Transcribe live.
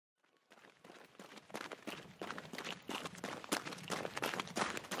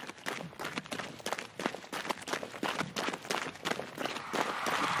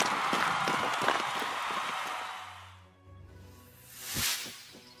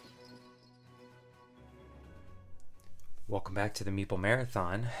Welcome back to the Meeple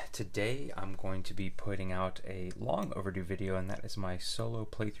Marathon. Today I'm going to be putting out a long overdue video, and that is my solo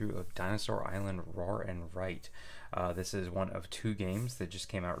playthrough of Dinosaur Island Rawr and Write. This is one of two games that just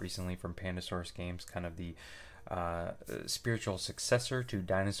came out recently from Pandasaurus Games, kind of the spiritual successor to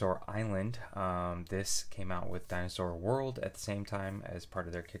Dinosaur Island. This came out with Dinosaur World at the same time as part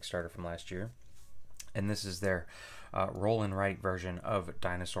of their Kickstarter from last year. And this is their roll and write version of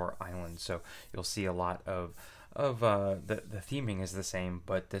Dinosaur Island. So you'll see a lot of the theming is the same,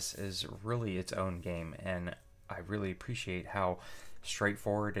 but this is really its own game, and I really appreciate how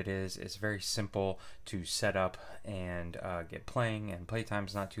straightforward it is. It's very simple to set up and get playing, and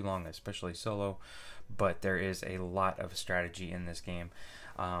playtime's not too long, especially solo, but there is a lot of strategy in this game.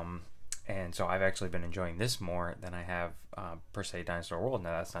 And so I've actually been enjoying this more than I have per se Dinosaur World.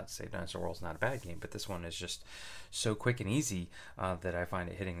 Now that's not to say Dinosaur World's not a bad game, but this one is just so quick and easy that I find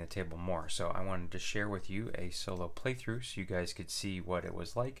it hitting the table more. So I wanted to share with you a solo playthrough so you guys could see what it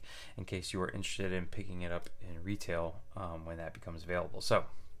was like in case you were interested in picking it up in retail when that becomes available. So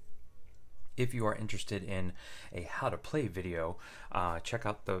if you are interested in a how to play video, check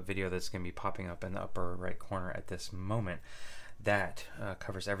out the video that's going to be popping up in the upper right corner at this moment. That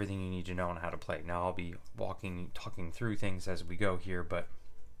covers everything you need to know on how to play. Now I'll be talking through things as we go here, but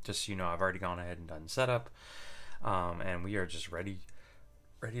just so you know, I've already gone ahead and done setup, and we are just ready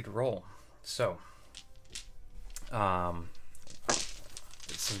to roll. So some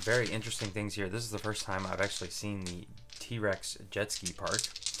very interesting things here. This is the first time I've actually seen the T-Rex jet ski park,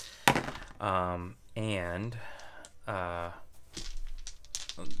 and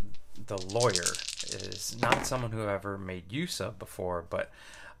the lawyer is not someone who I've ever made use of before, but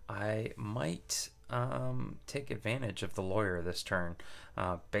I might take advantage of the lawyer this turn.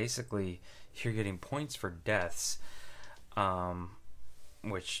 Basically, you're getting points for deaths,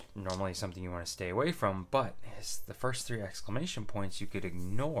 which normally is something you want to stay away from, but the first 3 exclamation points you could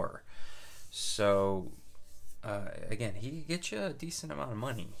ignore. So again, he gets you a decent amount of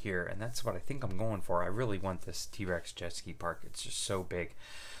money here, and that's what I think I'm going for. I really want this T-Rex jet ski park. It's just so big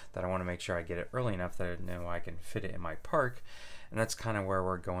that I want to make sure I get it early enough that I know I can fit it in my park, and that's kind of where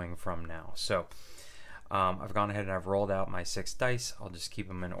we're going from now. So I've gone ahead and I've rolled out my 6 dice. I'll just keep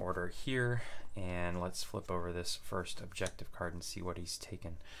them in order here, and let's flip over this first objective card and see what he's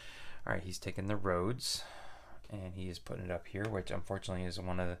taken. All right, he's taken the roads, and he is putting it up here, which unfortunately is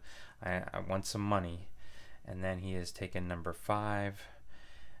one of the, I want some money. And then he has taken number 5,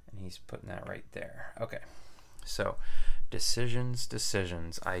 and he's putting that right there. Okay, so decisions.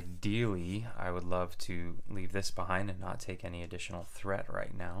 Ideally, I would love to leave this behind and not take any additional threat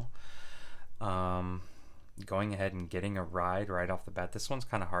right now. Going ahead and getting a ride right off the bat. This one's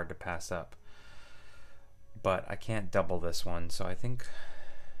kind of hard to pass up, but I can't double this one, so I think,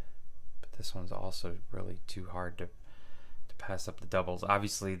 but this one's also really too hard to pass up the doubles.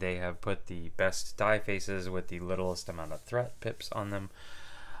 Obviously, they have put the best die faces with the littlest amount of threat pips on them.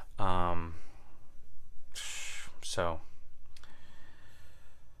 So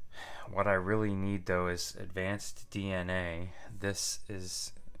what I really need though is advanced DNA. This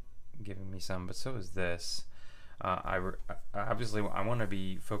is giving me some, but so is this. Obviously I want to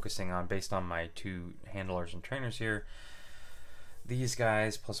be focusing on, based on my 2 handlers and trainers here, these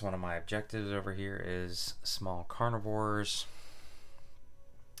guys, plus one of my objectives over here is small carnivores.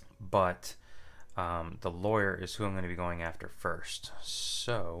 But the lawyer is who I'm going to be going after first.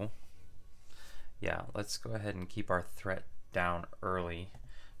 So yeah, let's go ahead and keep our threat down early.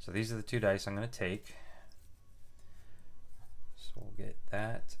 So these are the 2 dice I'm going to take. So we'll get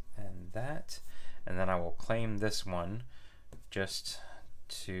that, and then I will claim this one just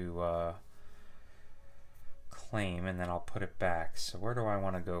to claim, and then I'll put it back. So where do I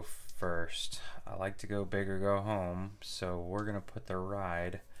want to go first? I like to go big or go home, so we're going to put the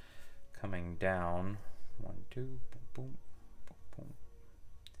ride coming down. 1, 2, boom, boom, boom, boom,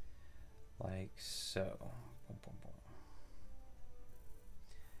 like so. Boom, boom, boom.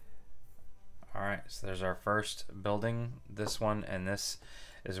 All right, so there's our first building. This one, and this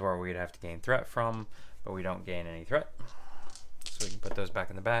is where we'd have to gain threat from, but we don't gain any threat. So we can put those back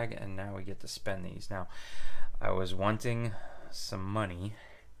in the bag, and now we get to spend these. Now, I was wanting some money,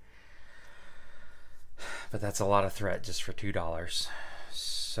 but that's a lot of threat just for $2.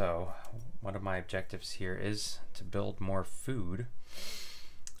 So one of my objectives here is to build more food.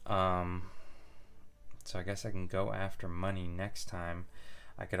 So I guess I can go after money next time.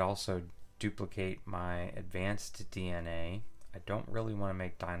 I could also duplicate my advanced DNA. I don't really want to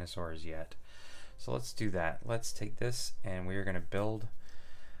make dinosaurs yet, so let's do that. Let's take this, and we are going to build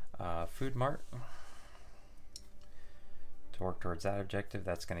food mart to to work towards that objective.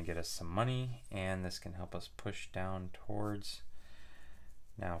 That's going to get us some money, and this can help us push down towards.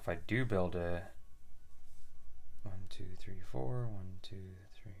 Now, if I do build a 1, 2, 3, 4, 1, 2,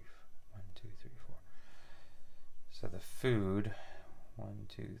 3, 1, 2, 3, 4. So the food, 1,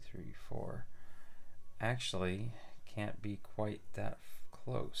 2, 3, 4, actually can't be quite that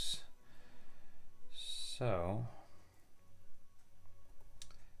close. So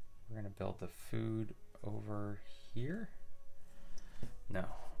we're going to build the food over here. No,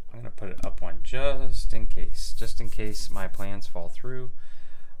 I'm going to put it up one just in case. Just in case my plans fall through,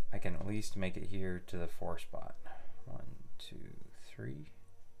 I can at least make it here to the 4 spot. 1, 2, 3.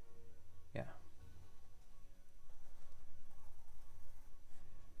 Yeah.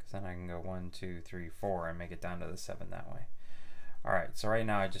 Because then I can go 1, 2, 3, 4 and make it down to the 7 that way. Alright, so right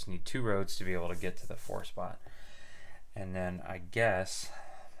now I just need 2 roads to be able to get to the 4 spot. And then I guess,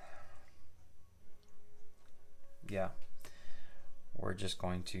 yeah, we're just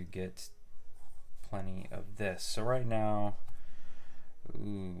going to get plenty of this. So right now,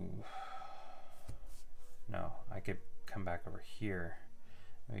 ooh, no, I could come back over here,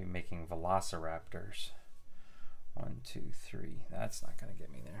 maybe making velociraptors. 1, 2, 3. That's not going to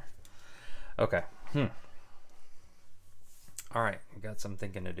get me there. Okay. All right, we got some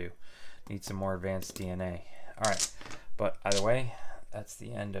thinking to do. Need some more advanced DNA. All right, but either way, that's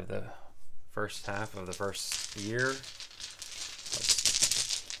the end of the first half of the first year.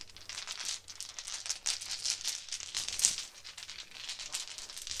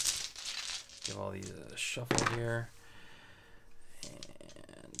 Give all these a shuffle here.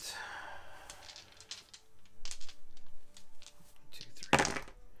 And 2, 3.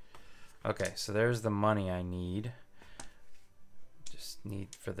 Okay, so there's the money I need. Just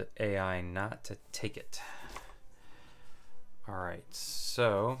need for the AI not to take it. All right,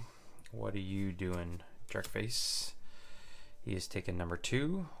 so what are you doing, Jerkface? He is taking number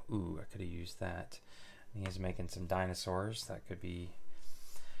 2. Ooh, I could have used that. And he is making some dinosaurs. That could be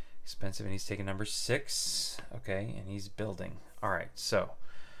expensive. And he's taking number 6. Okay, and he's building. All right, so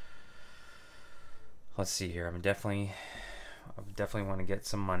let's see here. I definitely want to get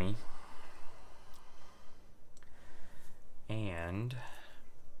some money. And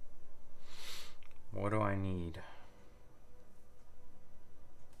what do I need?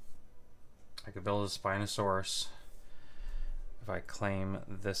 I could build a Spinosaurus if I claim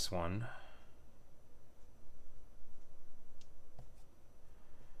this one.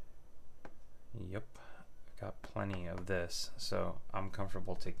 Yep, I got plenty of this, so I'm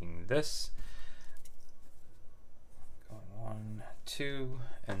comfortable taking this. Going 1, 2,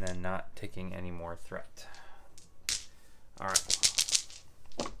 and then not taking any more threat. All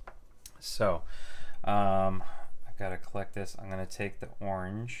right. So, I gotta collect this. I'm gonna take the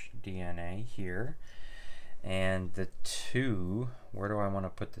orange DNA here, and the 2. Where do I want to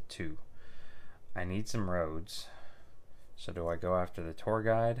put the 2? I need some roads. So do I go after the tour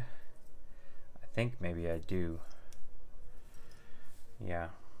guide? I think maybe I do. Yeah.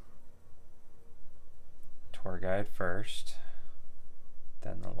 Tour guide first,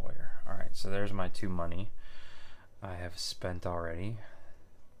 then the lawyer. All right. So there's my 2 money I have spent already.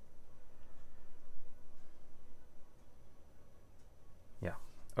 Yeah,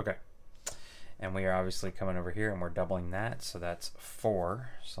 okay. And we are obviously coming over here and we're doubling that, so that's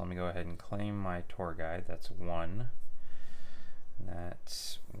 4. So let me go ahead and claim my tour guide. That's 1.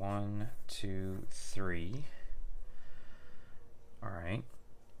 That's 1, 2, 3. All right.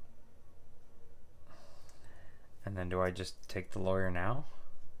 And then do I just take the lawyer now?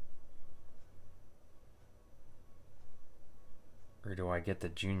 Or do I get the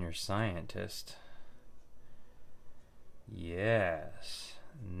junior scientist? Yes,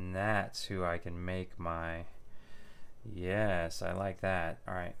 and that's who I can make my... Yes, I like that.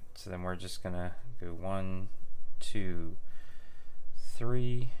 All right, so then we're just gonna go 1, 2,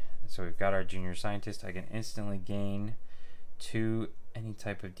 3. So we've got our junior scientist. I can instantly gain 2 any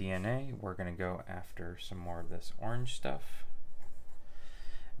type of DNA. We're gonna go after some more of this orange stuff.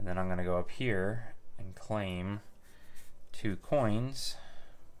 And then I'm gonna go up here and claim 2 coins.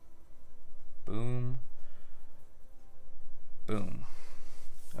 Boom. Boom.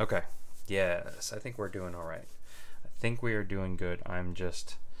 Okay. Yes, I think we're doing all right. I think we are doing good. I'm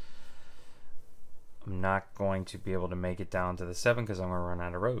not going to be able to make it down to the 7 because I'm going to run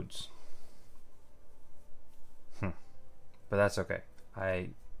out of roads. But that's okay. I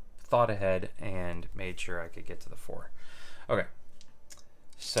thought ahead and made sure I could get to the 4. Okay.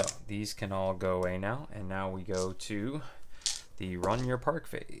 So these can all go away now. And now we go to the run your park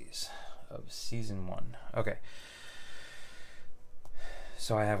phase of season 1. Okay.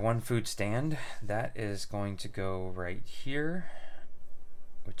 So I have one food stand that is going to go right here,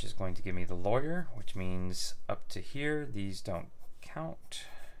 which is going to give me the lawyer, which means up to here, these don't count.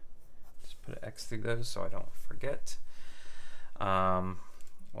 Just put an X through those so I don't forget. Well,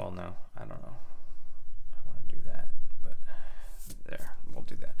 no, I don't know. I want to do that, but there, we'll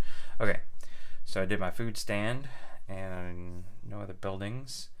do that. Okay, so I did my food stand and no other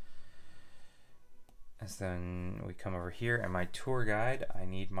buildings. And then we come over here, and my tour guide, I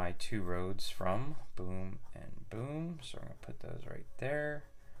need my 2 roads from boom and boom. So I'm gonna put those right there.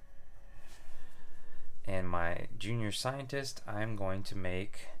 And my junior scientist, I'm going to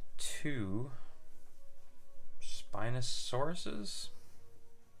make 2 Spinosauruses.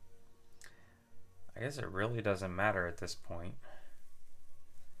 I guess it really doesn't matter at this point.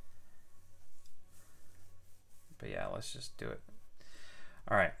 But yeah, let's just do it.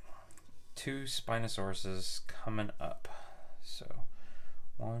 All right, 2 Spinosauruses coming up. So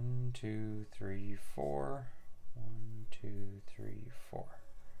 1, 2, 3, 4. 1, 2, 3, 4.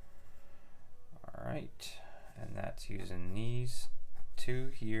 All right, and that's using these 2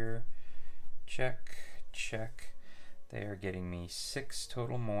 here. Check, check. They are getting me 6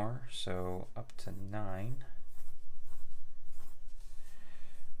 total more, so up to 9.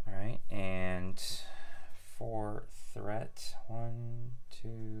 All right, and for threat, 1,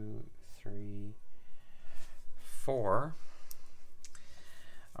 2, 3, 4.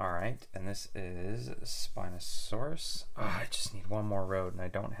 All right, and this is Spinosaurus. Oh, I just need one more road, and I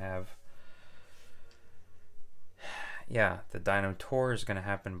don't have. Yeah, the Dino tour is going to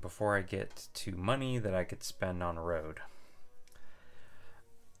happen before I get to money that I could spend on a road.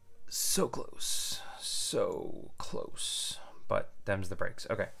 So close. So close. But them's the breaks.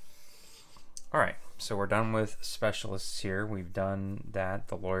 Okay. All right. So we're done with specialists here. We've done that.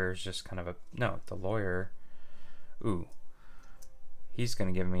 The lawyer's just kind of a... No, the lawyer... Ooh. He's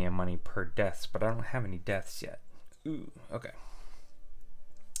going to give me a money per deaths, but I don't have any deaths yet. Ooh. Okay.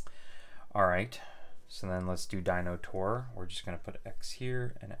 All right. So then let's do Dino Tour. We're just going to put X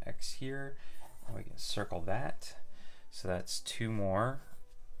here and X here. And we can circle that. So that's 2 more.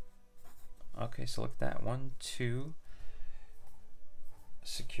 Okay, so look at that. 1, 2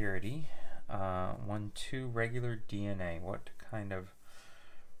 security. 1, 2 regular DNA. What kind of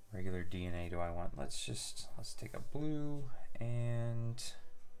regular DNA do I want? Let's take a blue and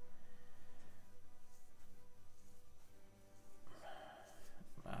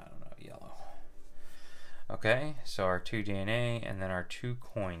I don't know, yellow. Okay, so our 2 DNA and then our 2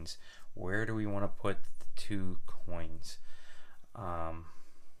 coins. Where do we want to put the 2 coins? I'm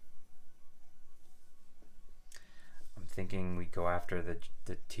thinking we go after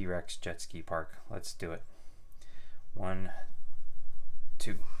the T-Rex jet ski park. Let's do it. 1,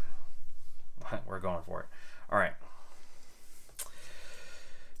 2. We're going for it. All right.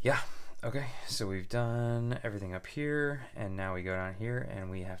 Yeah. Okay, so we've done everything up here, and now we go down here, and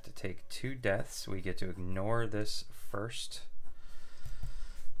we have to take 2 deaths. We get to ignore this first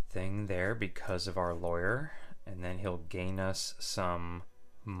thing there because of our lawyer, and then he'll gain us some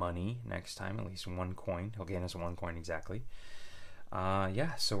money next time, at least 1 coin. He'll gain us 1 coin exactly.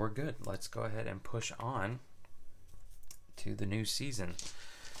 Yeah, so we're good. Let's go ahead and push on to the new season.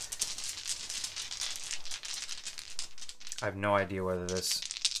 I have no idea whether this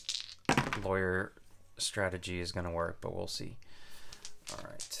lawyer strategy is going to work, but we'll see. All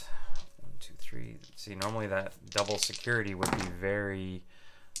right, 1, 2, 3. See, normally that double security would be very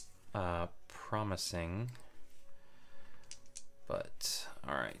promising, but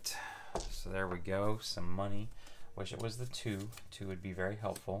all right. So there we go, some money. Wish it was the 2. 2 would be very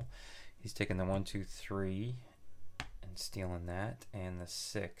helpful. He's taking the 1, 2, 3 and stealing that, and the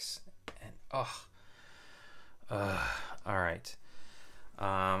 6, and all right.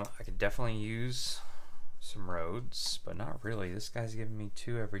 I could definitely use some roads, but not really. This guy's giving me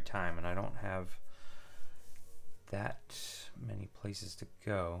 2 every time, and I don't have that many places to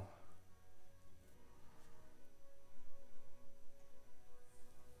go.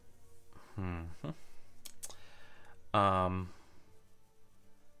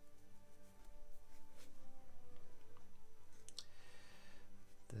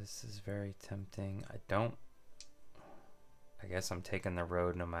 This is very tempting. I guess I'm taking the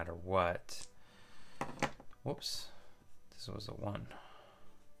road no matter what. Whoops. This was a 1.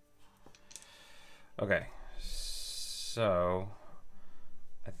 Okay. So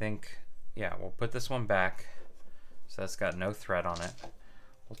I think, yeah, we'll put this one back. So that's got no threat on it.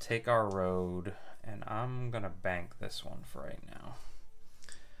 We'll take our road, and I'm going to bank this one for right now.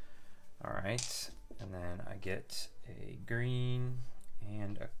 All right. And then I get a green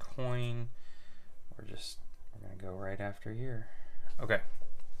and a coin. We're going to go right after here. Okay.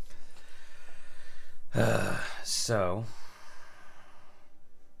 So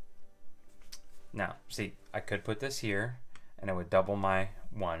now, see, I could put this here and it would double my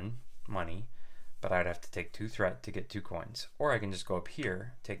 1 money, but I'd have to take 2 threat to get 2 coins. Or I can just go up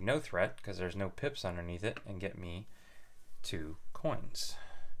here, take no threat because there's no pips underneath it, and get me 2 coins.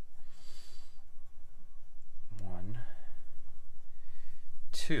 1,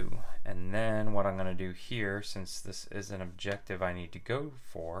 2. And then what I'm going to do here, since this is an objective I need to go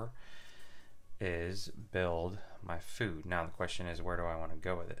for, is build my food. Now the question is, where do I want to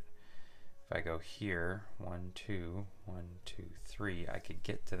go with it? If I go here, 1, 2, 1, 2, 3, I could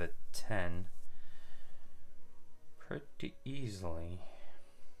get to the 10 pretty easily.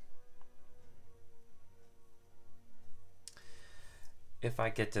 If I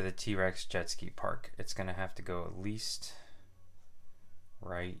get to the T-Rex jet ski park, it's going to have to go at least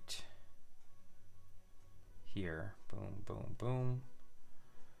right here. Boom, boom, boom.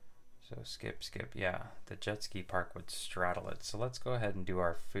 So skip, skip. Yeah, the jet ski park would straddle it. So let's go ahead and do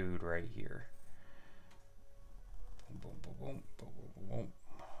our food right here. Boom, boom, boom, boom, boom, boom, boom.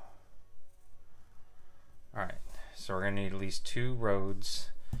 All right, so we're going to need at least 2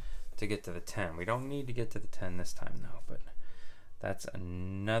 roads to get to the 10. We don't need to get to the 10 this time though, but that's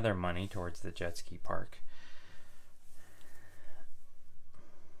another money towards the jet ski park.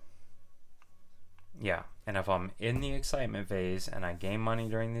 Yeah, and if I'm in the excitement phase and I gain money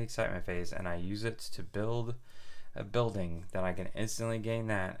during the excitement phase and I use it to build a building, then I can instantly gain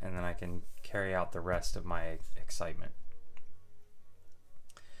that, and then I can carry out the rest of my excitement.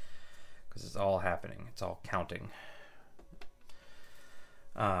 Because it's all happening, it's all counting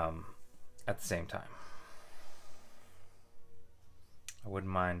at the same time. I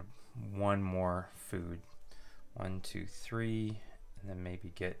wouldn't mind 1 more food. 1, 2, 3, and then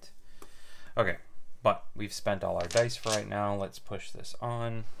maybe get... Okay, but we've spent all our dice for right now. Let's push this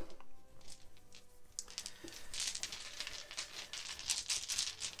on.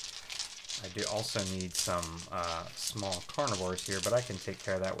 I do also need some small carnivores here, but I can take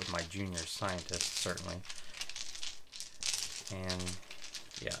care of that with my junior scientist, certainly. And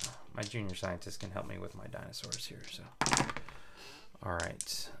yeah, my junior scientist can help me with my dinosaurs here. So, all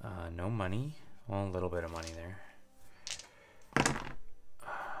right, no money. Well, a little bit of money there.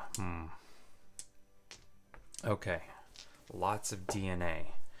 Okay, lots of DNA.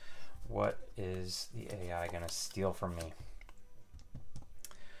 What is the AI gonna steal from me?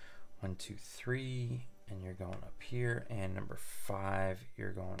 1, 2, 3, and you're going up here, and number 5,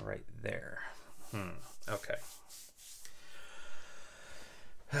 you're going right there. Okay.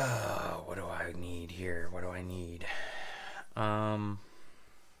 What do I need here? What do I need?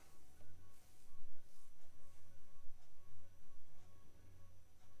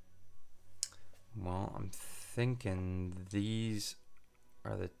 Well, I'm thinking these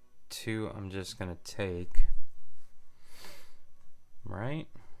are the 2 I'm just gonna take, right?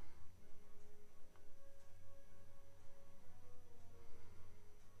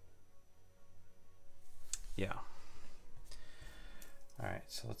 Yeah. All right,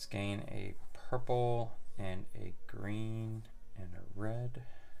 so let's gain a purple and a green and a red.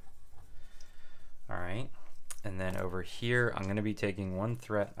 All right, and then over here, I'm gonna be taking 1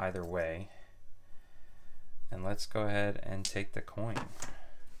 threat either way. And let's go ahead and take the coin.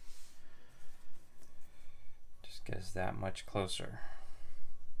 Just get us that much closer.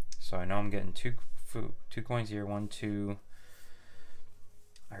 So I know I'm getting 2 coins here, 1, 2.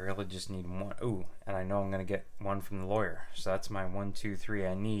 I really just need 1. Ooh, and I know I'm gonna get 1 from the lawyer. So that's my 1, 2, 3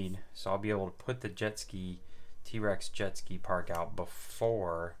 I need. So I'll be able to put the jet ski, T-Rex jet ski park out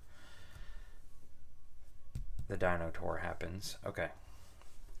before the dino tour happens. Okay.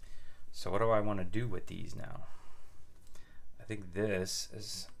 So what do I want to do with these now? I think this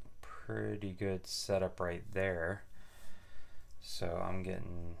is pretty good setup right there. So I'm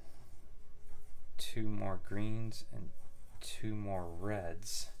getting 2 more greens and 2 more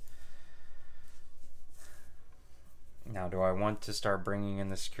reds. Now, do I want to start bringing in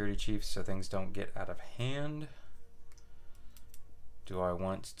the security chief so things don't get out of hand? Do I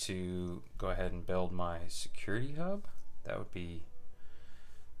want to go ahead and build my security hub? That would be...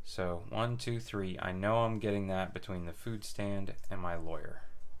 So 1, 2, 3. I know I'm getting that between the food stand and my lawyer.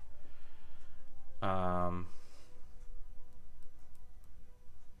 I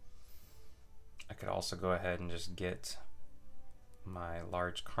could also go ahead and just get my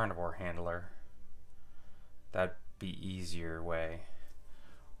large carnivore handler. That'd be easier way.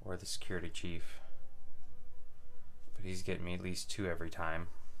 Or the security chief. But he's getting me at least 2 every time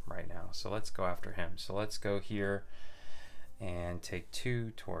right now. So let's go after him. So let's go here and take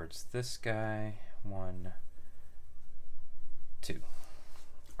 2 towards this guy. 1, 2.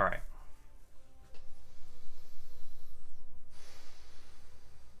 All right.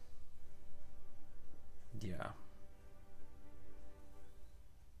 Yeah.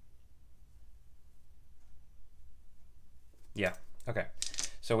 Yeah. Okay.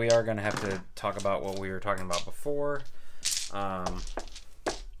 So we are going to have to talk about what we were talking about before,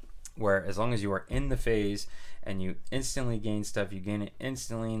 where as long as you are in the phase and you instantly gain stuff, you gain it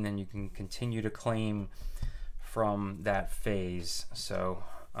instantly, and then you can continue to claim from that phase. So,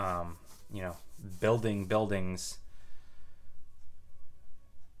 you know, building buildings.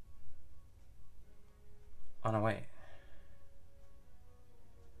 Oh, no, wait.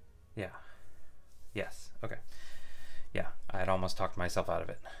 Yeah. Yes. Okay. Yeah, I had almost talked myself out of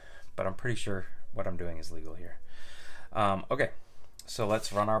it, but I'm pretty sure what I'm doing is legal here. Okay, so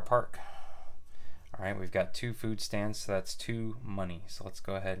let's run our park. All right, we've got 2 food stands, so that's 2 money. So let's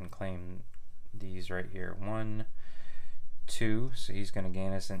go ahead and claim these right here. 1, 2, so he's going to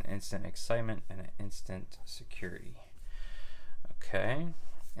gain us an instant excitement and an instant security. Okay,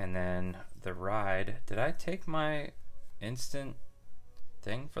 and then the ride. Did I take my instant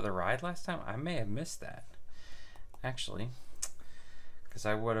thing for the ride last time? I may have missed that, actually, because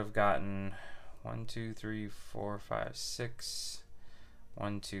I would have gotten 1, 2, 3, 4, 5, 6,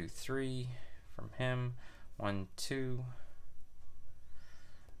 1, 2, 3 from him, 1, 2,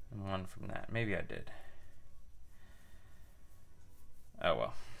 and 1 from that. Maybe I did. Oh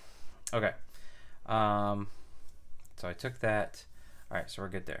well. Okay. So I took that. All right, so we're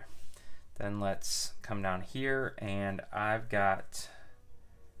good there. Then let's come down here, and I've got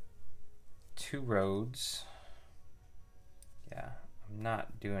 2 roads. Yeah, I'm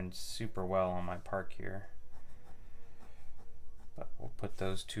not doing super well on my park here, but we'll put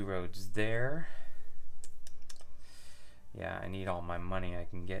those 2 roads there. Yeah, I need all my money I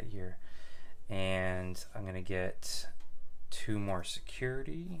can get here, and I'm gonna get 2 more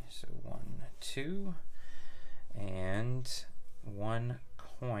security. So 1, 2, and 1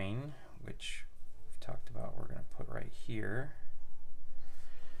 coin, which we've talked about. We're gonna put right here.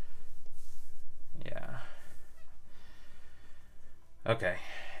 Yeah. Okay,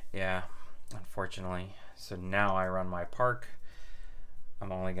 yeah, unfortunately. So now I run my park.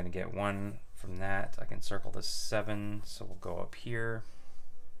 I'm only going to get 1 from that. I can circle the 7, so we'll go up here.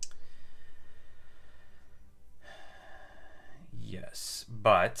 Yes,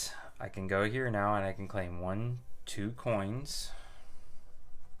 but I can go here now and I can claim 1, 2 coins,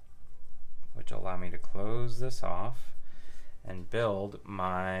 which will allow me to close this off and build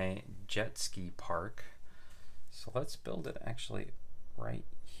my jet ski park. So let's build it actually right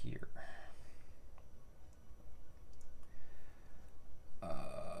here.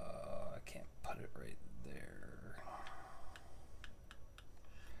 I can't put it right there.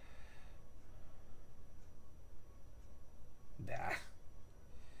 Bah.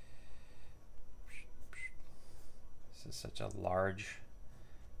 This is such a large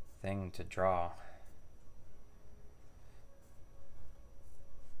thing to draw.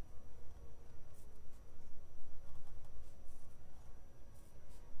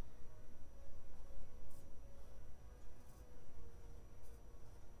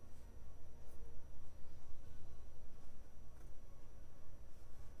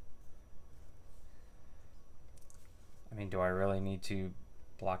 I mean, do I really need to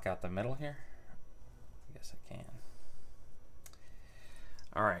block out the middle here? I guess I can.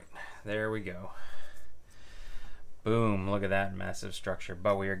 All right, there we go. Boom, look at that massive structure.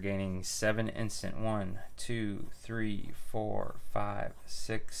 But we are gaining 7 instant. 1, 2, 3, 4, 5,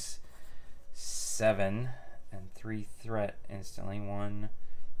 6, 7, and 3 threat instantly. 1,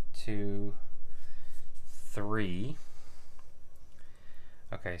 2, 3.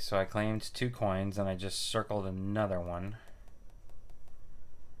 Okay, so I claimed 2 coins and I just circled another one.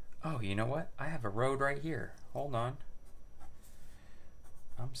 Oh, you know what? I have a road right here. Hold on.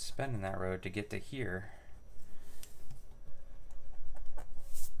 I'm spending that road to get to here.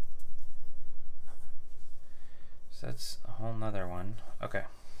 So that's a whole nother one. Okay.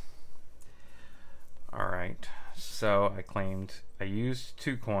 Alright, so I used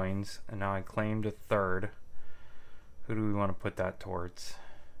 2 coins and now I claimed a 3rd. Who do we want to put that towards?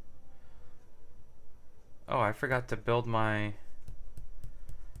 Oh, I forgot to build my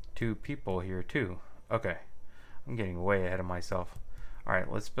 2 people here too. Okay, I'm getting way ahead of myself. All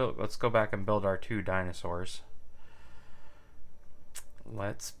right, let's go back and build our 2 dinosaurs.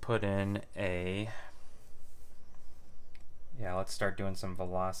 Let's put in a, yeah, let's start doing some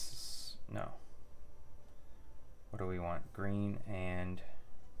no. What do we want? Green and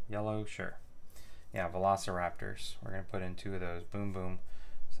yellow, sure. Yeah, velociraptors. We're gonna put in 2 of those. Boom, boom.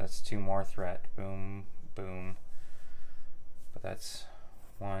 So that's 2 more threat. Boom, boom. that's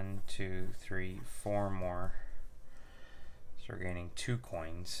 1, 2, 3, 4 more. So we're gaining 2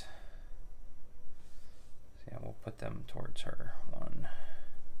 coins. So yeah, we'll put them towards her. 1,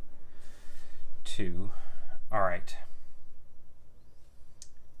 2. All right.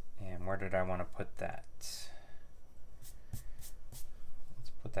 And where did I want to put that? Let's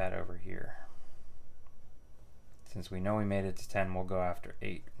put that over here. Since we know we made it to 10, we'll go after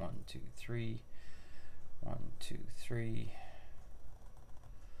 8. 1, 2, 3. 1, 2, 3.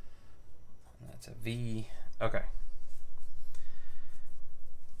 And that's a V. Okay.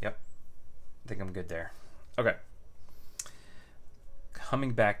 Yep. I think I'm good there. Okay.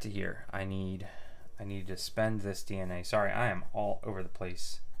 Coming back to here, I need to spend this DNA. Sorry, I am all over the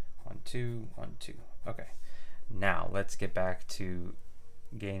place. 1, 2, 1, 2. Okay. Now let's get back to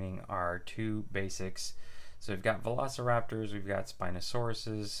gaining our 2 basics. So we've got velociraptors, we've got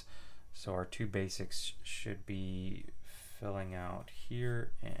spinosauruses. So our 2 basics should be filling out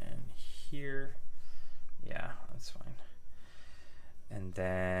here and here. Yeah, that's fine. And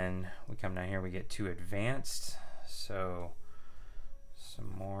then we come down here, we get 2 advanced. So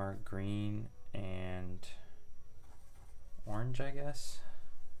some more green and orange, I guess.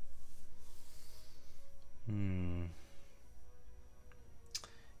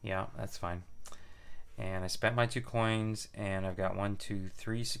 Yeah, that's fine. And I spent my 2 coins, and I've got 1, 2,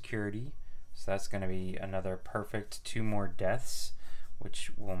 3 security. So that's going to be another perfect 2 more deaths,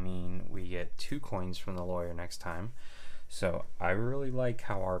 which will mean we get 2 coins from the lawyer next time. So I really like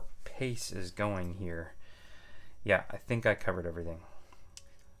how our pace is going here. Yeah, I think I covered everything.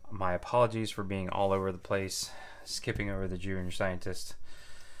 My apologies for being all over the place, skipping over the junior scientist.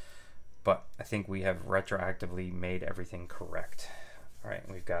 But I think we have retroactively made everything correct. All right,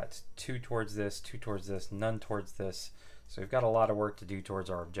 we've got 2 towards this, 2 towards this, none towards this. So we've got a lot of work to do towards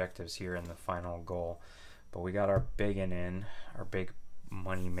our objectives here in the final goal. But we got our big one in, our big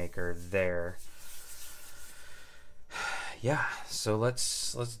money maker there. Yeah, so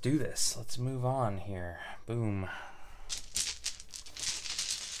let's do this. Let's move on here. Boom.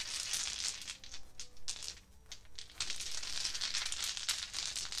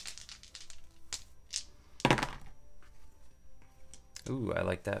 Ooh, I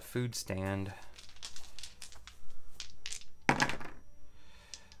like that food stand.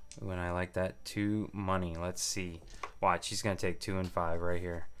 Ooh, and I like that 2 money. Let's see. Watch, he's gonna take 2 and 5 right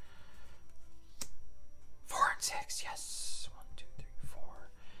here. 4 and 6, yes. 1, 2, 3, 4,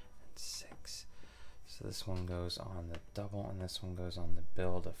 and 6. So this one goes on the double, and this one goes on the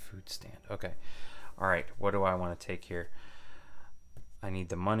build a food stand. Okay. All right. What do I want to take here? I need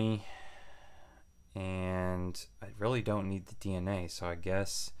the money. And I really don't need the DNA, so I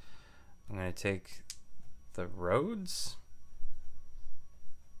guess I'm going to take the roads.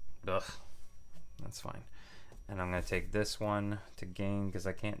 Ugh, that's fine. And I'm going to take this one to gain because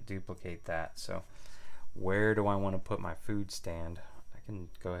I can't duplicate that. So where do I want to put my food stand? I can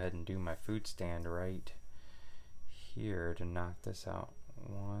go ahead and do my food stand right here to knock this out.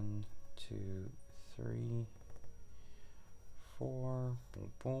 1, 2, 3, 4,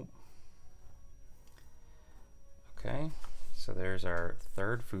 boom, boom. Okay, so there's our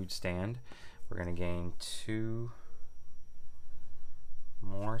 3rd food stand. We're going to gain 2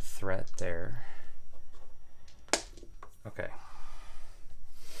 more threat there. Okay.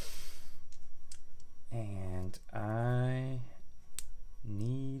 And I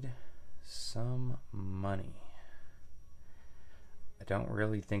need some money. I don't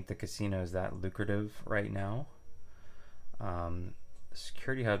really think the casino is that lucrative right now. The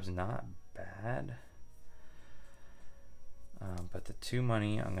security hub's not bad. But the 2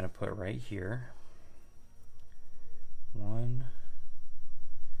 money I'm going to put right here. 1,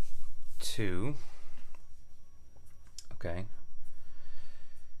 2. Okay.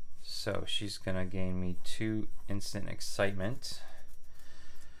 So she's going to gain me 2 instant excitement.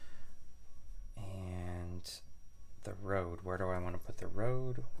 And the road. Where do I want to put the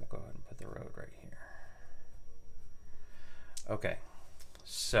road? We'll go ahead and put the road right here. Okay.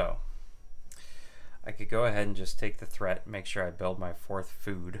 So I could go ahead and just take the threat, make sure I build my 4th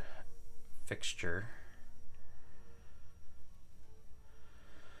food fixture.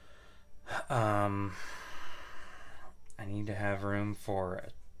 I need to have room for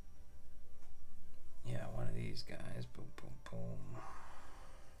one of these guys. Boom, boom, boom.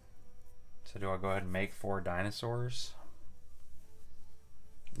 So do I go ahead and make 4 dinosaurs?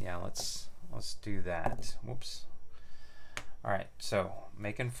 Yeah, let's do that. Whoops. Alright, so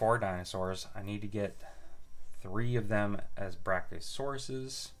making 4 dinosaurs. I need to get 3 of them as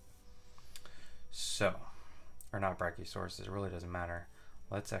brachiosauruses. So, or not brachiosauruses, it really doesn't matter.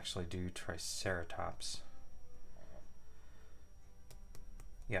 Let's actually do triceratops.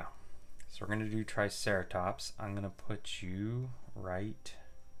 Yeah. So we're going to do Triceratops. I'm going to put you right.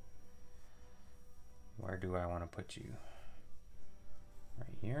 Where do I want to put you?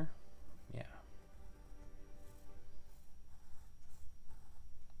 Right here? Yeah.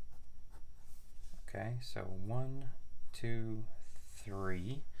 Okay, so 1, 2,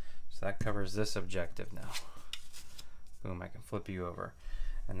 3. So that covers this objective now. Boom, I can flip you over.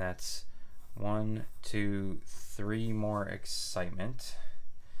 And that's 1, 2, 3 more excitement.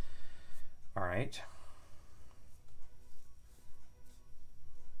 All right.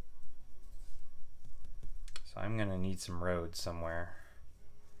 So I'm gonna need some roads somewhere.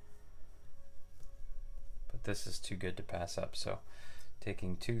 But this is too good to pass up. So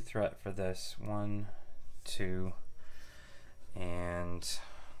taking 2 threat for this, 1, 2, and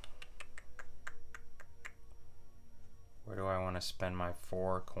where do I want to spend my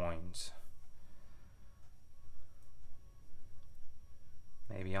 4 coins?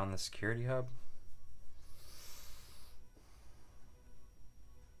 Maybe on the security hub?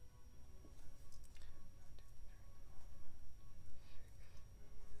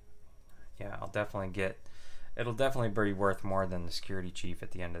 Yeah, I'll definitely get, it'll definitely be worth more than the security chief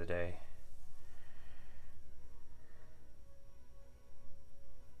at the end of the day.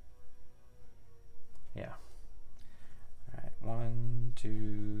 Yeah. All right, 1,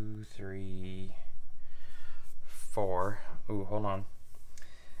 2, 3, 4. Ooh, hold on.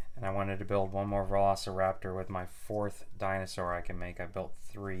 And I wanted to build one more Velociraptor with my 4th dinosaur I can make. I built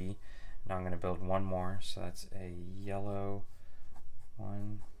 3. Now I'm going to build one more. So that's a yellow,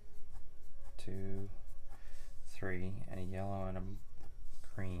 1, 2, 3, and a yellow and a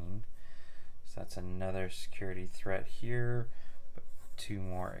green. So that's another security threat here. But 2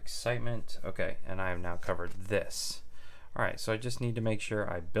 more excitement. Okay, and I have now covered this. All right, so I just need to make sure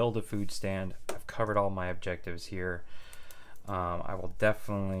I build a food stand. I've covered all my objectives here. I will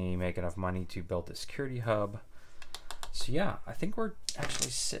definitely make enough money to build the security hub. So yeah, I think we're actually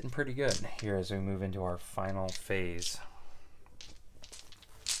sitting pretty good here as we move into our final phase.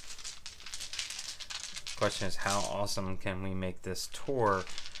 Question is, how awesome can we make this tour?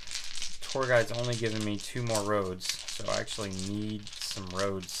 Tour guide's only giving me 2 more roads, so I actually need some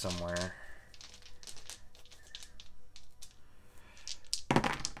roads somewhere. All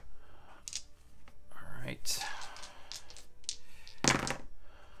right.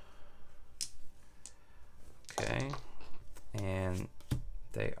 Okay, and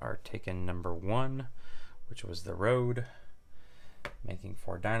they are taking number 1, which was the road, making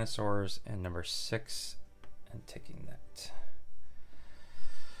 4 dinosaurs, and number 6, and taking that.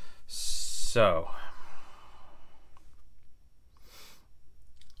 So,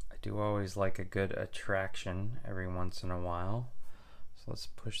 I do always like a good attraction every once in a while. So let's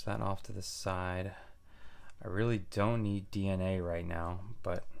push that off to the side. I really don't need DNA right now,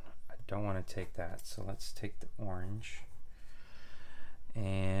 but I don't want to take that. So let's take the orange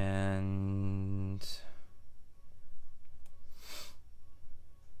and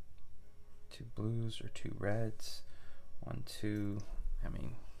 2 blues or 2 reds. 1, 2, I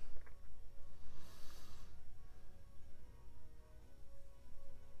mean,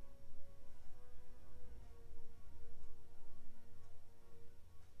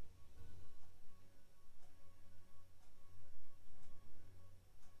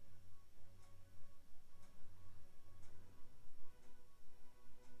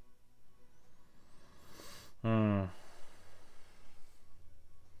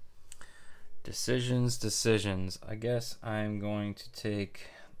 decisions. I guess I'm going to take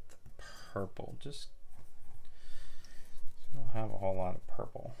the purple. Just, I don't have a whole lot of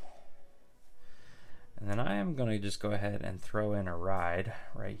purple. And then I am going to just go ahead and throw in a ride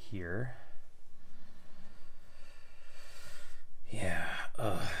right here. Yeah.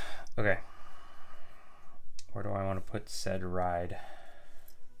 Okay. Where do I want to put said ride?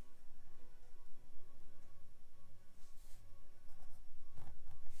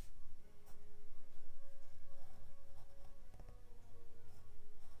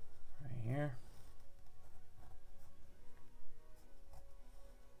 Here.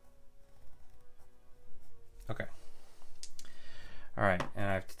 Okay. All right, and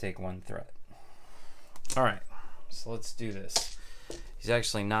I have to take 1 threat. All right, so let's do this. He's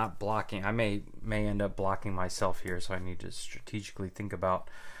actually not blocking. I may end up blocking myself here, so I need to strategically think about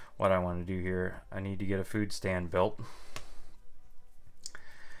what I want to do here. I need to get a food stand built.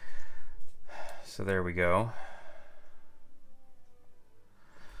 So there we go.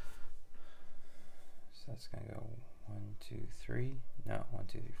 So that's gonna go 1, 2, 3. No, 1,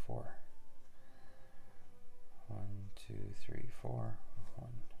 2, 3, 4. 1, 2, 3, 4. 1,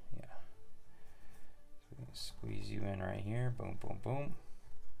 yeah. So we can squeeze you in right here. Boom, boom, boom.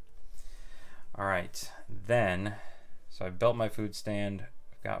 All right, then, so I built my food stand.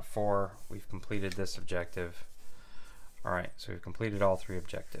 I've got 4. We've completed this objective. All right, so we've completed all 3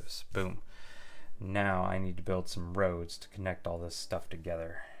 objectives. Boom. Now I need to build some roads to connect all this stuff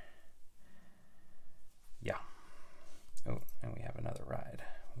together. Yeah. Oh, and we have another ride.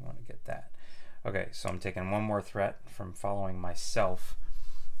 We want to get that. Okay, so I'm taking one more threat from following myself,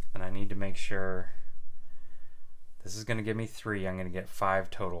 and I need to make sure this is going to give me 3. I'm going to get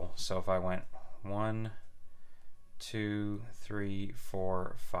 5 total. So if I went 1, 2, 3,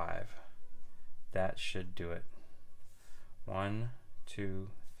 4, 5, that should do it. 1, 2,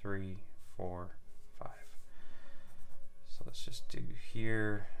 3, 4, 5. So let's just do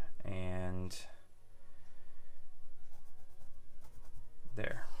here and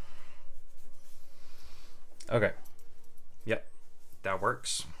there. Okay. Yep, that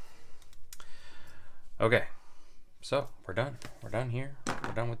works. Okay, so we're done. We're done here.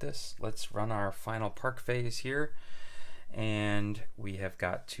 We're done with this. Let's run our final park phase here. And we have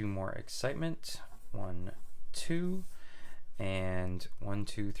got 2 more excitement. 1, 2. And 1,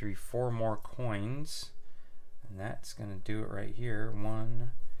 2, 3, 4 more coins, and that's gonna do it right here. 1,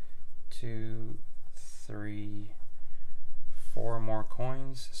 2, 3, 4 more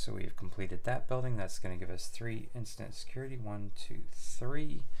coins. So we've completed that building. That's gonna give us 3 instant security. 1, 2,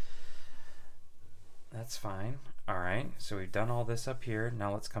 3. That's fine. All right, so we've done all this up here.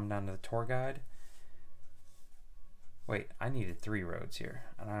 Now let's come down to the tour guide. Wait, I needed 3 roads here,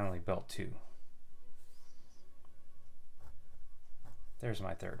 and I only built 2. There's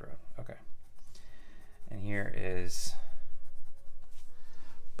my 3rd road. Okay. And here is,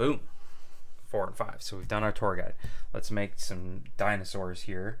 boom, 4 and 5. So we've done our tour guide. Let's make some dinosaurs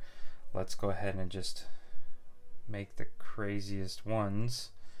here. Let's go ahead and just make the craziest ones.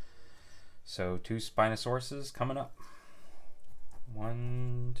 So 2 Spinosauruses coming up.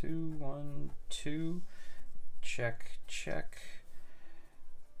 1, 2, 1, 2. Check, check.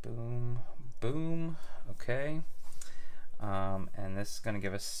 Boom, boom. Okay. And this is going to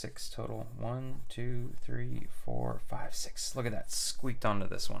give us 6 total. 1, 2, 3, 4, 5, 6. Look at that, squeaked onto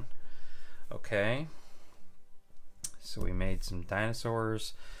this one. Okay, so we made some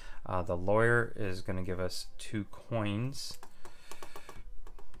dinosaurs. The lawyer is going to give us 2 coins.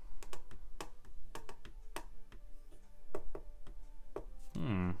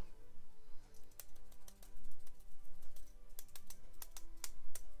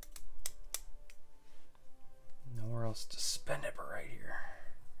 Nowhere else to spend it but right here.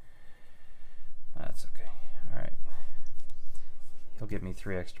 That's okay. All right. He'll give me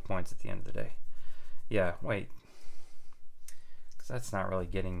 3 extra points at the end of the day. Yeah, wait. Because that's not really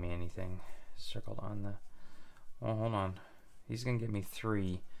getting me anything. Circled on the... Well, hold on. He's going to give me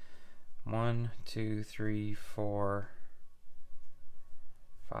 3. 1, 2, 3, 4,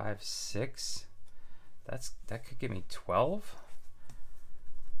 5, 6. That could give me 12.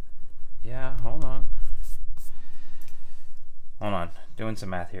 Yeah, hold on. Hold on. Doing some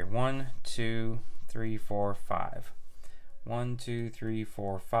math here. 1, 2, 3, 4, 5. 1, 2, 3,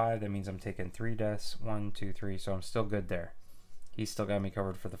 4, 5. That means I'm taking 3 deaths. 1, 2, 3. So I'm still good there. He's still got me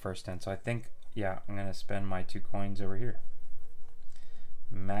covered for the first 10. So I think, yeah, I'm going to spend my 2 coins over here.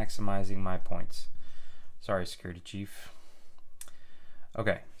 Maximizing my points. Sorry, security chief.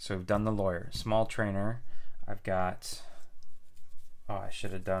 Okay, so we've done the lawyer. Small trainer. I've got... Oh, I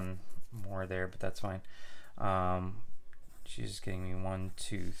should have done more there, but that's fine. She's just getting me 1,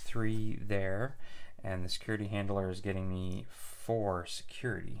 2, 3 there. And the security handler is getting me 4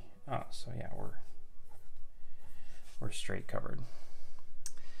 security. Oh, so yeah, we're straight covered.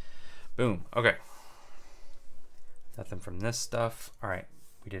 Boom. Okay. Nothing from this stuff. All right.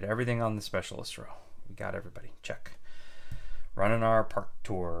 We did everything on the specialist row. We got everybody. Check. Running our park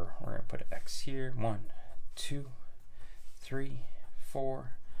tour. We're going to put an X here. 1, 2, 3,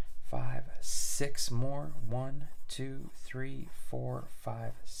 4, 5, 6 more. 1, 2, 3, 4,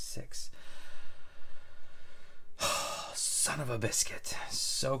 5, 6. Son of a biscuit.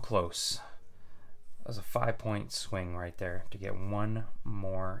 So close. That was a 5-point swing right there to get 1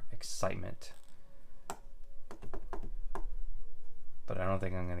 more excitement. But I don't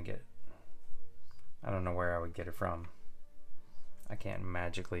think I'm going to get... I don't know where I would get it from. I can't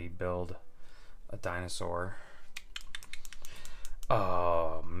magically build a dinosaur.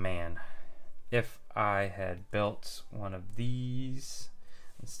 Oh, man. If I had built one of these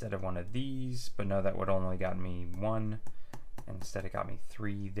instead of one of these, but no, that would only got me 1. Instead it got me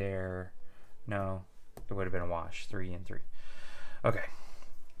 3 there. No, it would have been a wash. 3 and 3. Okay.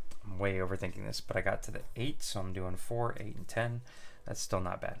 I'm way overthinking this, but I got to the 8, so I'm doing 4, 8, and 10. That's still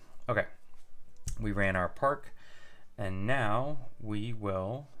not bad. Okay. We ran our park, and now we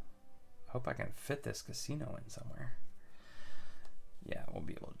will Hope I can fit this casino in somewhere. Yeah, we'll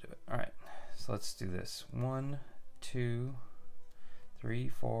be able to do it. All right, so let's do this. 1, 2, 3,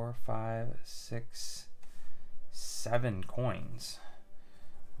 4, 5, 6, 7 coins.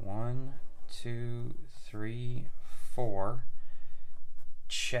 1, 2, 3, 4.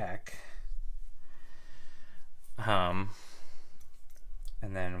 Check. And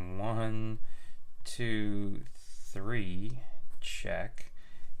then 1, 2, 3. Check.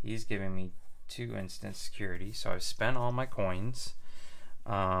 He's giving me 2 instant security, so I've spent all my coins.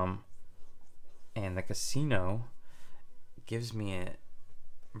 And the casino gives me a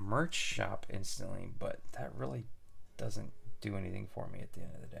merch shop instantly, but that really doesn't do anything for me at the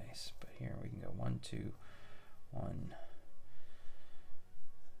end of the day. But here we can go 1, 2, 1,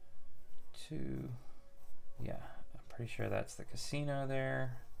 2. Yeah, I'm pretty sure that's the casino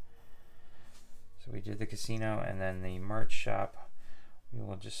there. So we did the casino, and then the merch shop we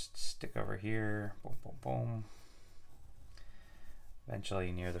will just stick over here. Boom, boom, boom.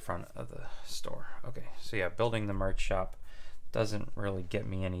 Eventually near the front of the store. Okay, so yeah, building the merch shop doesn't really get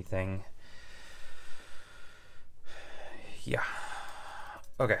me anything. Yeah.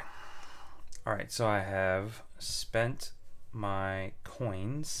 Okay. All right, so I have spent my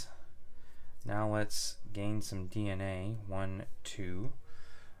coins. Now let's gain some DNA. 1, 2.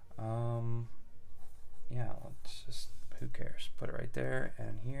 Yeah, let's just, who cares? Put it right there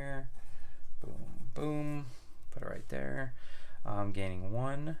and here. Boom, boom. Put it right there. I'm gaining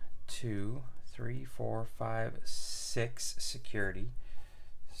 1, 2, 3, 4, 5, 6 security.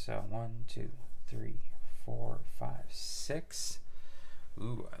 So 1, 2, 3, 4, 5, 6.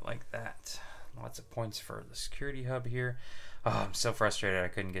 Ooh, I like that. Lots of points for the security hub here. Oh, I'm so frustrated I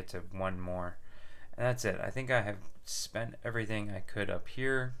couldn't get to 1 more. And that's it. I think I have spent everything I could up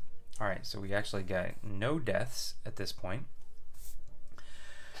here. All right, so we actually got no deaths at this point.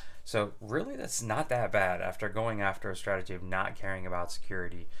 So really that's not that bad after going after a strategy of not caring about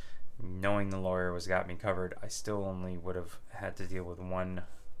security. Knowing the lawyer was got me covered, I still only would have had to deal with 1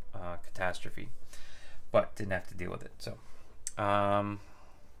 catastrophe, but didn't have to deal with it. So, all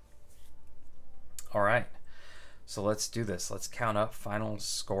right, so let's do this. Let's count up final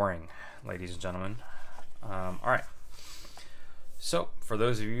scoring, ladies and gentlemen. All right. So for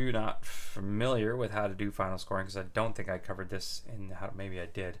those of you not familiar with how to do final scoring, because I don't think I covered this in how, maybe I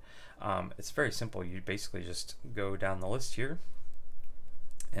did, it's very simple. You basically just go down the list here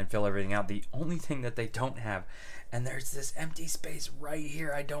and fill everything out. The only thing that they don't have, and there's this empty space right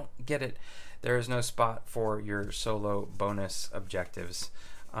here, I don't get it. There is no spot for your solo bonus objectives,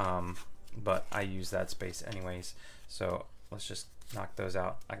 but I use that space anyways. So let's just knock those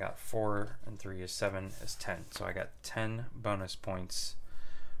out. I got 4 and 3 is 7 is 10. So I got 10 bonus points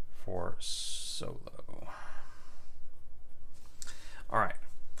for solo. All right.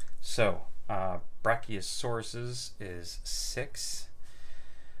 So Brachiosauruses is 6.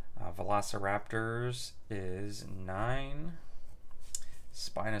 Velociraptors is 9.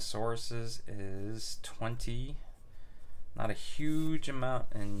 Spinosauruses is 20. Not a huge amount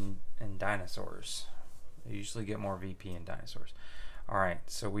in dinosaurs. They usually get more VP in dinosaurs. All right,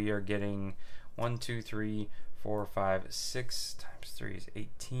 so we are getting 1, 2, 3, 4, 5, 6 times 3 is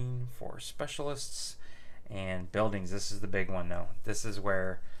 18 for specialists. And buildings, this is the big one now. This is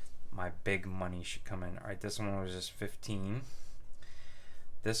where my big money should come in. All right, this one was just 15.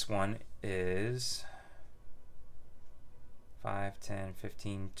 This one is 5, 10,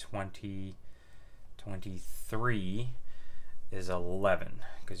 15, 20, 23 is 11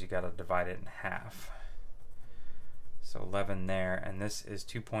 because you got to divide it in half. So 11 there, and this is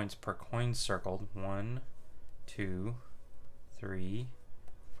 2 points per coin circled. 1, 2, 3,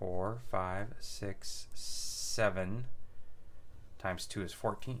 4, 5, 6, 7 times 2 is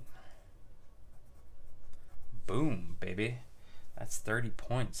 14. Boom, baby. That's 30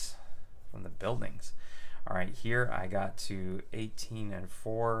 points from the buildings. All right, here I got to 18 and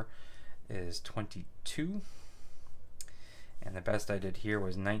 4 is 22. And the best I did here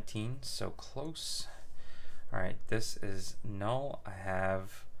was 19, so close. All right, this is null. I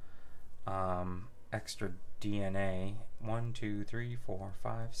have extra DNA. 1, 2, 3, 4,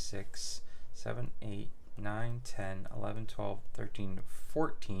 5, 6, 7, 8, 9, 10, 11, 12, 13,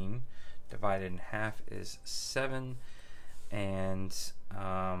 14. Divided in half is 7. And,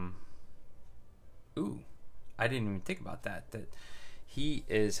 ooh, I didn't even think about that. That he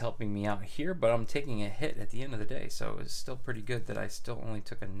is helping me out here, but I'm taking a hit at the end of the day. So it's still pretty good that I still only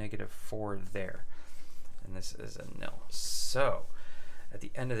took a -4 there. And this is a nil. So at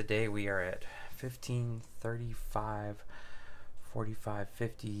the end of the day, we are at 15, 35, 45,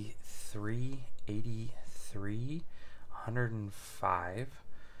 53, 83, 105.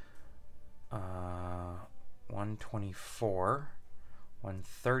 124,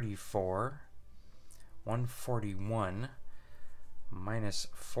 134, 141 minus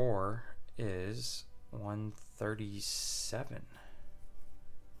 4 is 137.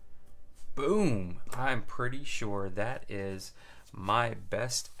 Boom! I'm pretty sure that is my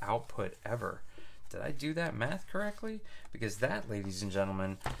best output ever. Did I do that math correctly? Because that, ladies and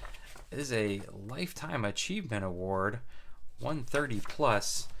gentlemen, is a lifetime achievement award. 130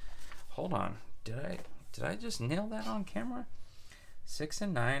 plus. Hold on. Did I just nail that on camera? 6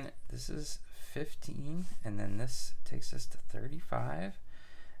 and 9. This is 15, and then this takes us to 35,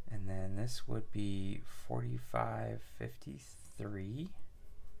 and then this would be 45, 53.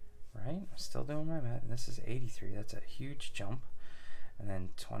 Right? I'm still doing my math. And this is 83. That's a huge jump. And then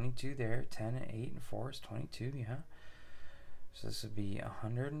 22 there. 10 and 8 and 4 is 22. Yeah. So this would be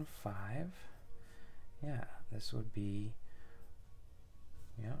 105. Yeah. This would be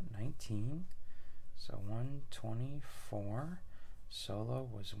 19. So 124. Solo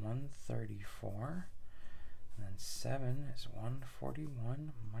was 134. And then 7 is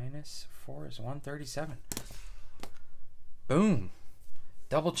 141 minus 4 is 137. Boom.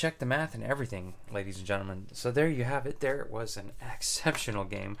 Double check the math and everything, ladies and gentlemen. So there you have it. There it was, an exceptional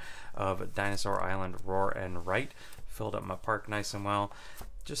game of Dinosaur Island Rawr and Write. Filled up my park nice and well.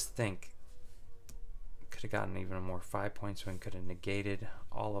 Just think, could have gotten even more 5 points when could have negated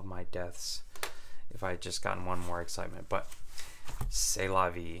all of my deaths if I had just gotten one more excitement. But c'est la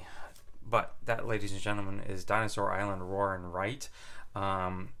vie. But that, ladies and gentlemen, is Dinosaur Island Rawr and Write.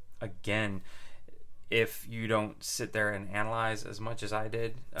 Again, if you don't sit there and analyze as much as I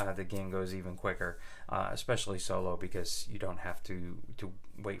did, the game goes even quicker, especially solo, because you don't have to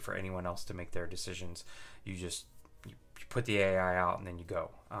wait for anyone else to make their decisions. You just you put the AI out and then you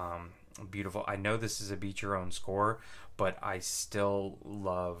go. Beautiful. I know this is a beat your own score, but I still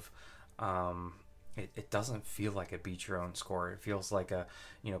love it doesn't feel like a beat your own score. It feels like a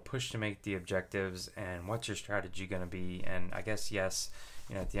push to make the objectives and what's your strategy going to be. And I guess, yes,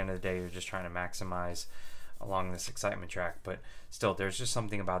 at the end of the day, you're just trying to maximize along this excitement track, but still, there's just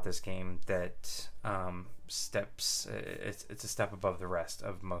something about this game that it's a step above the rest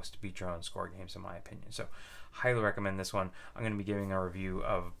of most beat your own score games, in my opinion. So highly recommend this one. I'm going to be giving a review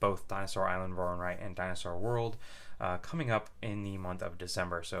of both Dinosaur Island Rawr and Write and Dinosaur World coming up in the month of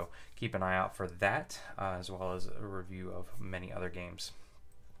December, so keep an eye out for that, as well as a review of many other games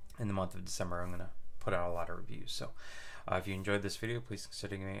in the month of December. I'm going to put out a lot of reviews. So if you enjoyed this video, please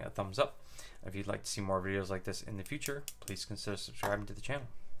consider giving me a thumbs up. If you'd like to see more videos like this in the future, please consider subscribing to the channel.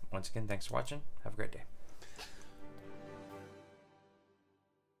 Once again, thanks for watching. Have a great day.